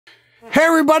Hey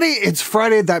everybody, it's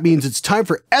Friday. That means it's time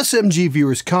for SMG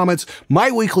Viewers Comments,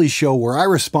 my weekly show where I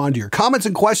respond to your comments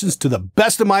and questions to the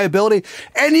best of my ability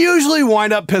and usually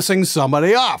wind up pissing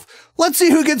somebody off. Let's see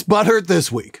who gets butthurt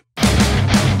this week.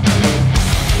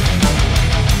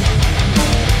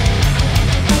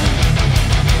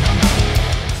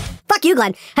 Fuck you,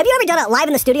 Glenn. Have you ever done a live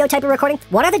in the studio type of recording?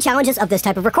 What are the challenges of this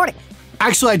type of recording?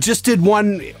 Actually, I just did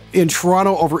one in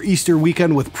Toronto over Easter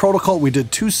weekend with Protocol. We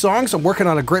did 2 songs. I'm working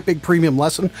on a great big premium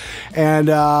lesson.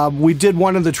 And we did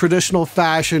one in the traditional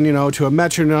fashion, you know, to a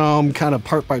metronome, kind of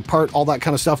part by part, all that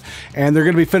kind of stuff. And they're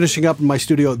going to be finishing up in my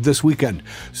studio this weekend.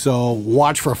 So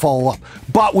watch for a follow-up.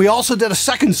 But we also did a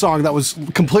second song that was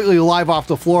completely live off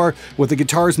the floor with the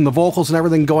guitars and the vocals and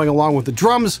everything going along with the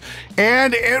drums.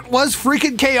 And it was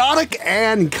freaking chaotic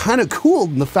and kind of cool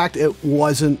in the fact it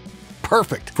wasn't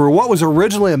perfect. For what was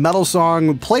originally a metal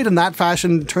song, played in that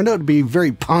fashion, turned out to be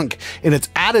very punk in its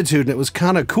attitude, and it was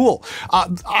kind of cool.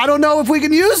 I don't know if we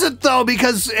can use it, though,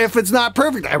 because if it's not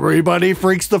perfect, everybody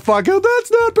freaks the fuck out.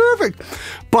 That's not perfect.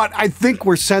 But I think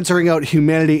we're censoring out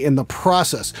humanity in the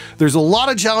process. There's a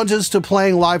lot of challenges to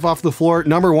playing live off the floor.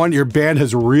 Number one, your band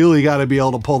has really got to be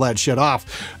able to pull that shit off.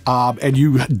 And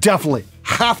you definitely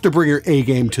have to bring your A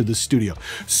game to the studio.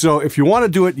 So if you want to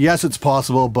do it, yes, it's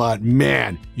possible, but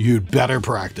man, you'd better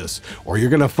practice or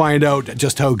you're going to find out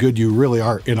just how good you really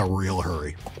are in a real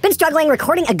hurry. Been struggling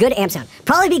recording a good amp sound,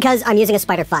 probably because I'm using a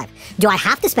Spectre 5. Do I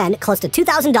have to spend close to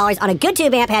 $2,000 on a good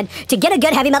tube amp head to get a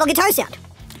good heavy metal guitar sound?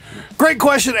 Great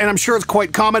question, and I'm sure it's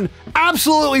quite common.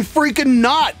 Absolutely freaking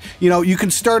not. You know, you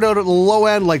can start out at the low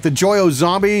end, like the Joyo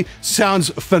Zombie sounds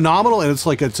phenomenal, and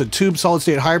it's a tube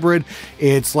solid-state hybrid.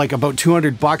 It's like about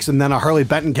 200 bucks, and then a Harley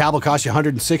Benton cab will cost you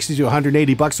 160 to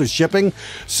 180 bucks with shipping.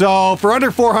 So for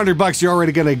under 400 bucks, you're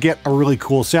already gonna get a really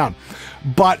cool sound.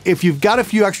 But if you've got a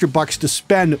few extra bucks to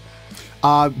spend,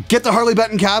 get the Harley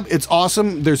Benton cab. It's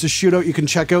awesome. There's a shootout you can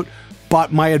check out.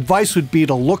 But my advice would be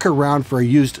to look around for a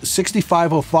used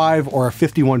 6505 or a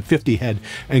 5150 head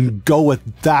and go with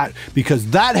that, because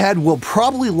that head will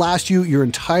probably last you your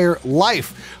entire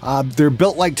life. They're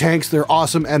built like tanks, they're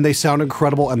awesome, and they sound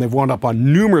incredible, and they've wound up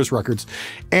on numerous records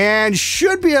and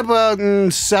should be about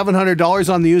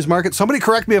 $700 on the used market. Somebody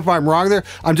correct me if I'm wrong there.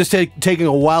 I'm just taking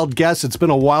a wild guess. It's been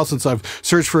a while since I've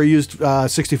searched for a used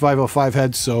 6505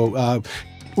 head, so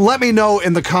let me know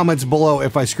in the comments below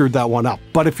if I screwed that one up.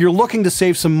 But if you're looking to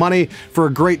save some money for a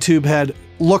great tube head,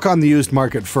 look on the used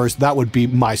market first. That would be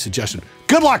my suggestion.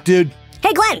 Good luck, dude.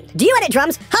 Hey Glenn, do you edit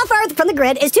drums? How far from the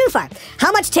grid is too far?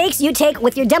 How much takes you take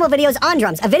with your demo videos on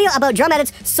drums? A video about drum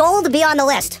edits sold to be on the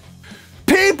list.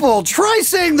 People, try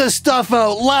saying this stuff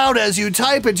out loud as you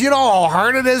type it. You know how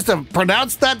hard it is to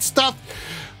pronounce that stuff?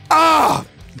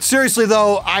 Seriously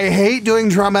though, I hate doing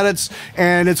drum edits,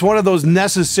 and it's one of those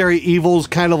necessary evils,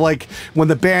 kind of like when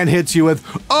the band hits you with,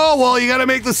 oh, well, you gotta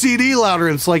make the CD louder.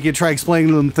 It's like you try explaining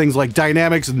to them things like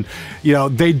dynamics, and you know,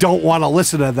 they don't want to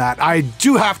listen to that. I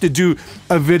do have to do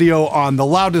a video on the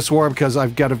loudness war because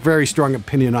I've got a very strong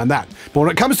opinion on that. But when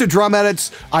it comes to drum edits,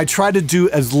 I try to do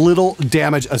as little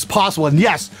damage as possible. And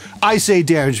yes, I say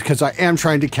damage because I am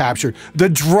trying to capture the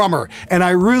drummer, and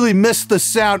I really miss the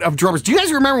sound of drummers. Do you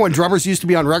guys remember when drummers used to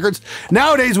be on records?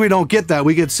 Nowadays, we don't get that.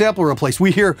 We get sample replaced.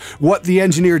 We hear what the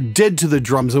engineer did to the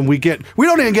drums, and we don't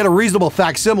even get a reasonable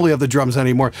facsimile of the drums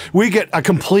anymore. We get a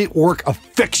complete work of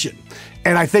fiction.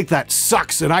 And I think that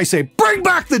sucks. And I say, bring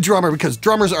back the drummer, because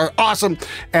drummers are awesome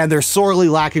and they're sorely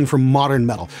lacking from modern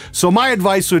metal. So my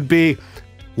advice would be,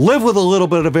 live with a little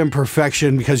bit of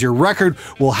imperfection, because your record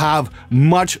will have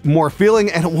much more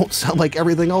feeling and it won't sound like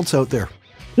everything else out there.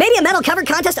 Maybe a metal cover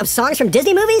contest of songs from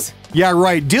Disney movies? Yeah,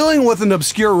 right. Dealing with an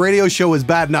obscure radio show is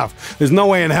bad enough. There's no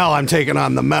way in hell I'm taking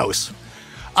on the mouse.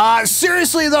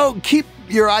 Seriously though, keep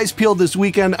your eyes peeled this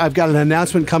weekend. I've got an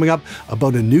announcement coming up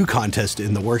about a new contest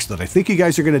in the works that I think you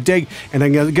guys are going to dig, and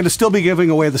I'm going to still be giving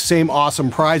away the same awesome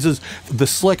prizes: the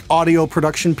Slick Audio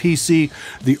Production PC,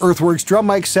 the Earthworks drum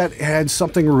mic set, and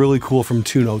something really cool from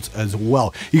Two Notes as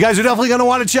well. You guys are definitely going to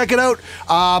want to check it out.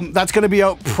 That's going to be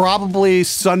out probably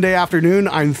Sunday afternoon.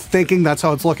 I'm thinking that's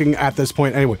how it's looking at this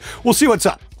point. Anyway, we'll see what's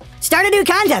up. Start a new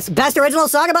contest. Best original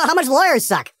song about how much lawyers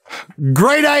suck.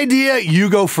 Great idea. You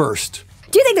go first.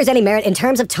 Do you think there's any merit in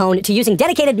terms of tone to using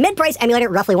dedicated mid-price emulator,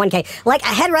 roughly 1K, like a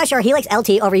Headrush or Helix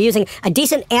LT, over using a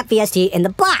decent amp VST in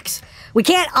the box? We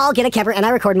can't all get a Kemper, and I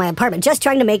record in my apartment, just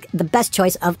trying to make the best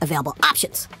choice of available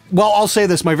options. Well, I'll say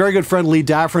this. My very good friend Lee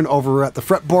Daffrin over at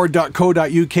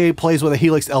thefretboard.co.uk plays with a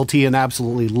Helix LT and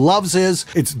absolutely loves his.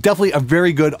 It's definitely a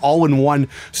very good all-in-one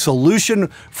solution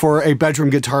for a bedroom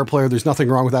guitar player. There's nothing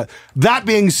wrong with that. That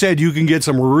being said, you can get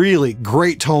some really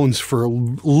great tones for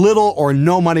little or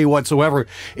no money whatsoever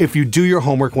if you do your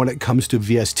homework when it comes to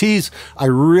VSTs. I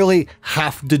really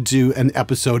have to do an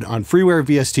episode on freeware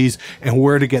VSTs and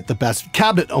where to get the best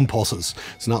cabinet impulses.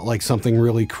 It's not like something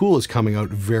really cool is coming out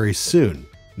very soon.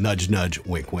 Nudge, nudge,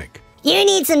 wink, wink. You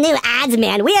need some new ads,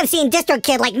 man. We have seen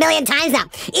DistroKid like a million times now.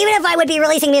 Even if I would be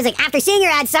releasing music after seeing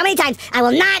your ads so many times, I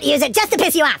will not use it just to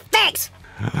piss you off. Thanks!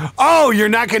 Oh, you're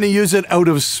not going to use it out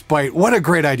of spite. What a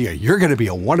great idea. You're going to be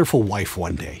a wonderful wife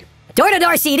one day.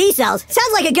 Door-to-door CD sales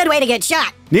sounds like a good way to get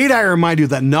shot. Need I remind you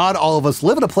that not all of us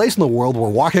live in a place in the world where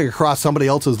walking across somebody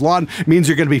else's lawn means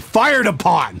you're going to be fired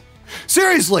upon.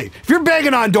 Seriously, if you're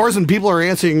banging on doors and people are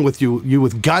answering with you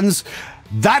with guns,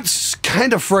 that's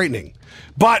kind of frightening.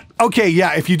 But, okay,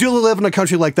 yeah, if you do live in a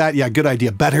country like that, yeah, good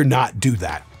idea. Better not do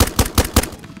that.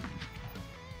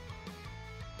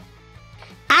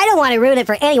 I don't want to ruin it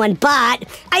for anyone, but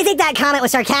I think that comment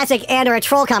was sarcastic and or a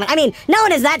troll comment. I mean, no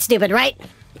one is that stupid, right?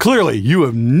 Clearly, you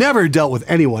have never dealt with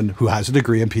anyone who has a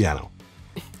degree in piano.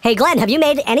 Hey Glenn, have you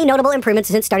made any notable improvements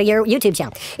since starting your YouTube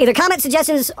channel? Either comment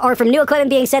suggestions or from new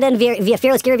equipment being sent in via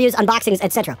Fearless Gear reviews, unboxings,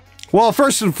 etc. Well,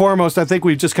 first and foremost, I think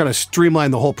we've just kind of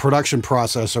streamlined the whole production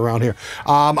process around here.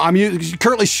 I'm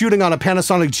currently shooting on a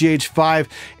Panasonic GH5,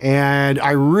 and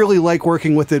I really like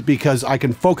working with it because I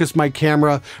can focus my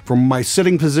camera from my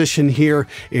sitting position here.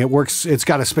 It works. It's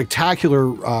got a spectacular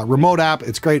remote app.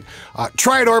 It's great.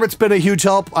 Triad Orbit's been a huge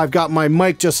help. I've got my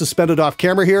mic just suspended off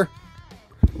camera here.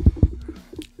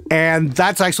 And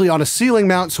that's actually on a ceiling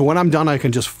mount, so when I'm done, I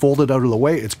can just fold it out of the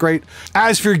way. It's great.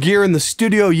 As for gear in the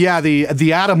studio, yeah,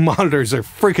 the Atom monitors are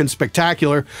freaking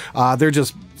spectacular. They're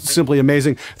just simply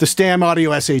amazing. The Stam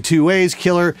Audio SA2A is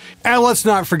killer. And let's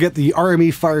not forget the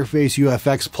RME Fireface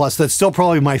UFX Plus. That's still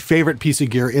probably my favorite piece of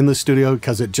gear in the studio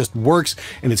because it just works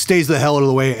and it stays the hell out of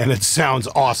the way and it sounds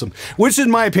awesome, which in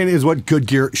my opinion is what good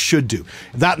gear should do.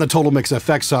 That and the Total Mix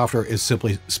FX software is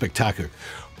simply spectacular.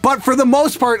 But for the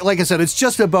most part, like I said, it's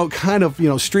just about kind of,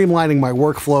 streamlining my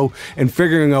workflow and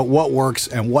figuring out what works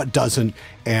and what doesn't,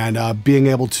 and being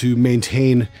able to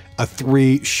maintain a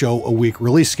 3-show-a-week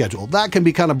release schedule. That can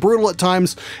be kind of brutal at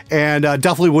times, and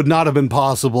definitely would not have been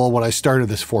possible when I started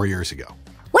this 4 years ago.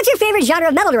 What's your favorite genre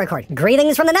of metal to record?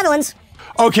 Greetings from the Netherlands.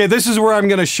 Okay, this is where I'm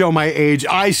going to show my age.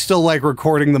 I still like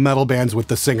recording the metal bands with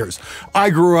the singers. I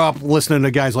grew up listening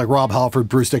to guys like Rob Halford,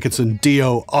 Bruce Dickinson,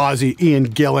 Dio, Ozzy, Ian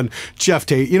Gillan, Jeff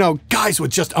Tate, guys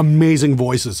with just amazing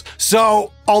voices.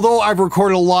 So, although I've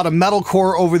recorded a lot of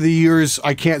metalcore over the years,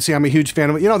 I can't say I'm a huge fan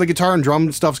of it. The guitar and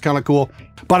drum stuff's kind of cool,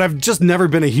 but I've just never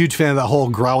been a huge fan of that whole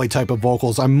growly type of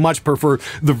vocals. I much prefer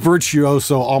the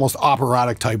virtuoso, almost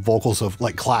operatic type vocals of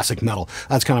like classic metal.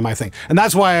 That's kind of my thing. And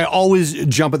that's why I always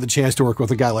jump at the chance to work with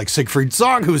a guy like Siegfried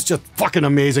Song, who's just fucking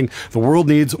amazing. The world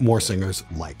needs more singers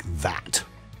like that.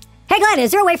 Hey Glenn,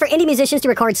 is there a way for indie musicians to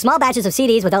record small batches of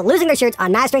CDs without losing their shirts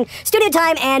on mastering, studio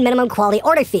time, and minimum quality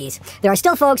order fees? There are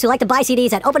still folks who like to buy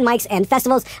CDs at open mics and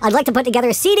festivals. I'd like to put together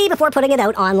a CD before putting it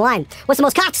out online. What's the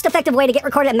most cost-effective way to get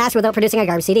recorded and mastered without producing a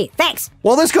garbage CD? Thanks!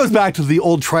 Well, this goes back to the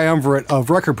old triumvirate of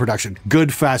record production.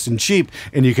 Good, fast, and cheap,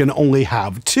 and you can only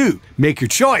have two. Make your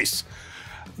choice.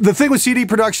 The thing with CD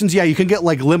productions, yeah, you can get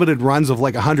like limited runs of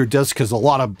like 100 discs because a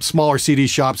lot of smaller CD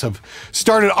shops have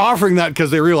started offering that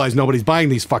because they realize nobody's buying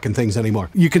these fucking things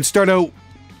anymore. You can start out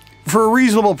for a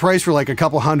reasonable price for like a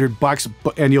couple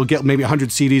 $100, and you'll get maybe 100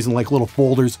 CDs in like little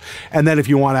folders. And then if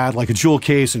you want to add like a jewel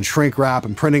case and shrink wrap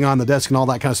and printing on the disc and all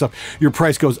that kind of stuff, your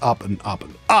price goes up and up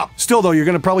and up. Still though, you're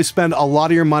going to probably spend a lot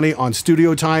of your money on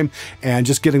studio time and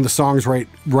just getting the songs right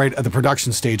at the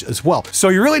production stage as well. So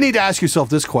you really need to ask yourself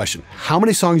this question: how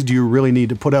many songs do you really need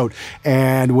to put out?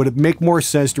 And would it make more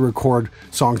sense to record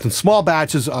songs in small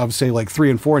batches of say like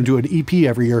 3 and 4 and do an EP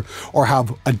every year, or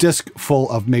have a disc full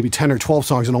of maybe 10 or 12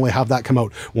 songs and only have that come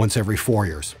out once every 4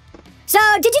 years? So,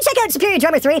 did you check out Superior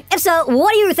Drummer 3? If so,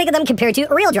 what do you think of them compared to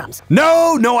real drums?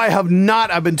 No, I have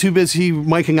not. I've been too busy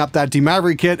miking up that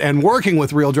D-Maverick kit and working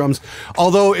with real drums.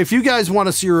 Although, if you guys want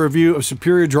to see a review of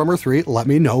Superior Drummer 3, let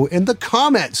me know in the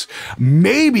comments.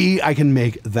 Maybe I can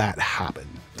make that happen.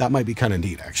 That might be kind of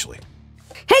neat, actually.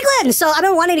 Hey Glenn, so I've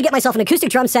been wanting to get myself an acoustic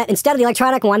drum set instead of the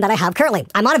electronic one that I have currently.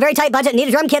 I'm on a very tight budget and need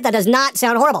a drum kit that does not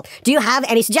sound horrible. Do you have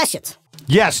any suggestions?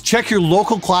 Yes, check your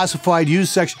local classified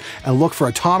used section and look for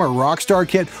a Tom or Rockstar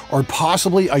kit or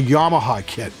possibly a Yamaha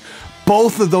kit.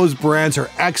 Both of those brands are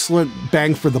excellent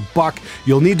bang for the buck.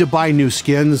 You'll need to buy new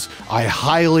skins. I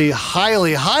highly,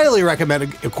 highly, highly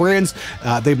recommend Aquarians.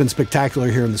 They've been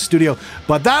spectacular here in the studio.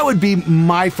 But that would be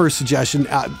my first suggestion.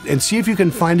 And see if you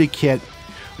can find a kit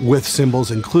with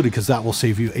symbols included, because that will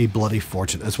save you a bloody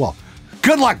fortune as well.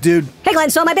 Good luck, dude. Hey, Glenn,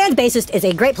 so my band's bassist is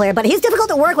a great player, but he's difficult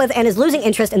to work with and is losing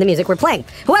interest in the music we're playing.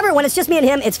 However, when it's just me and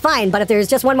him, it's fine, but if there's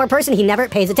just one more person, he never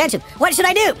pays attention. What should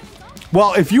I do?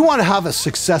 Well, if you want to have a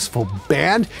successful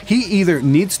band, he either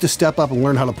needs to step up and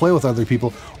learn how to play with other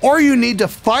people, or you need to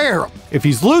fire him. If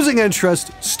he's losing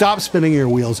interest, stop spinning your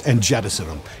wheels and jettison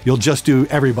him. You'll just do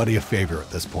everybody a favor at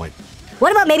this point.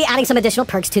 What about maybe adding some additional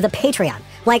perks to the Patreon?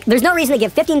 Like, there's no reason to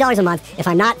give $15 a month if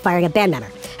I'm not firing a band member.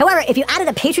 However, if you added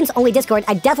a patrons-only Discord,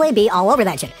 I'd definitely be all over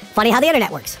that shit. Funny how the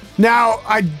internet works. Now,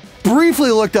 I briefly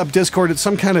looked up Discord. It's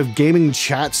some kind of gaming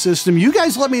chat system. You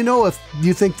guys let me know if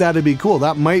you think that'd be cool.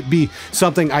 That might be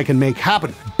something I can make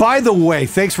happen. By the way,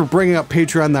 thanks for bringing up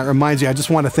Patreon. That reminds me, I just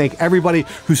want to thank everybody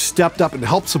who stepped up and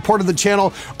helped support the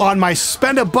channel on my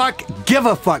Spend a Buck, Give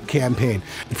a Fuck campaign.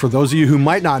 And for those of you who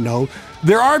might not know,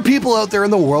 there are people out there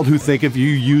in the world who think if you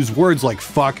use words like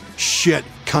fuck, shit,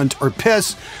 cunt, or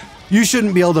piss, you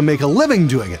shouldn't be able to make a living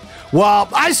doing it. Well,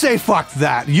 I say fuck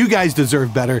that. You guys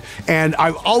deserve better. And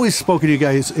I've always spoken to you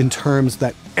guys in terms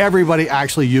that everybody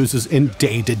actually uses in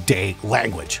day-to-day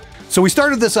language. So we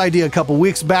started this idea a couple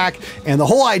weeks back, and the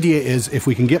whole idea is if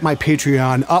we can get my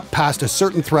Patreon up past a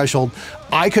certain threshold,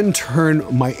 I can turn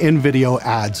my in-video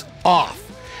ads off.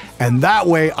 And that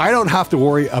way, I don't have to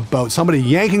worry about somebody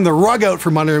yanking the rug out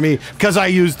from under me because I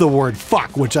used the word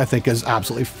fuck, which I think is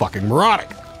absolutely fucking moronic.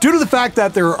 Due to the fact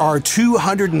that there are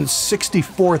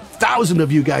 264,000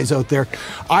 of you guys out there,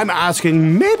 I'm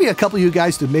asking maybe a couple of you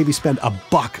guys to maybe spend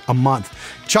 $1 a month.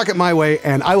 Chuck it my way,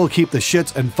 and I will keep the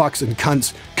shits and fucks and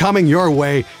cunts coming your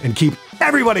way and keep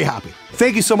everybody happy.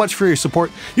 Thank you so much for your support.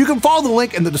 You can follow the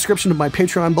link in the description of my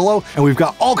Patreon below, and we've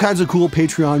got all kinds of cool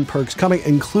Patreon perks coming,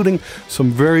 including some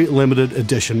very limited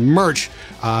edition merch,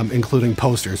 including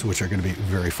posters, which are going to be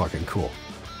very fucking cool.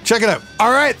 Check it out.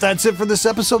 All right, that's it for this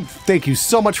episode. Thank you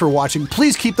so much for watching.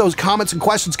 Please keep those comments and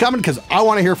questions coming because I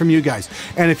want to hear from you guys.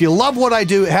 And if you love what I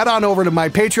do, head on over to my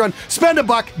Patreon, spend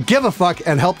 $1, give a fuck,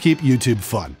 and help keep YouTube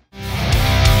fun.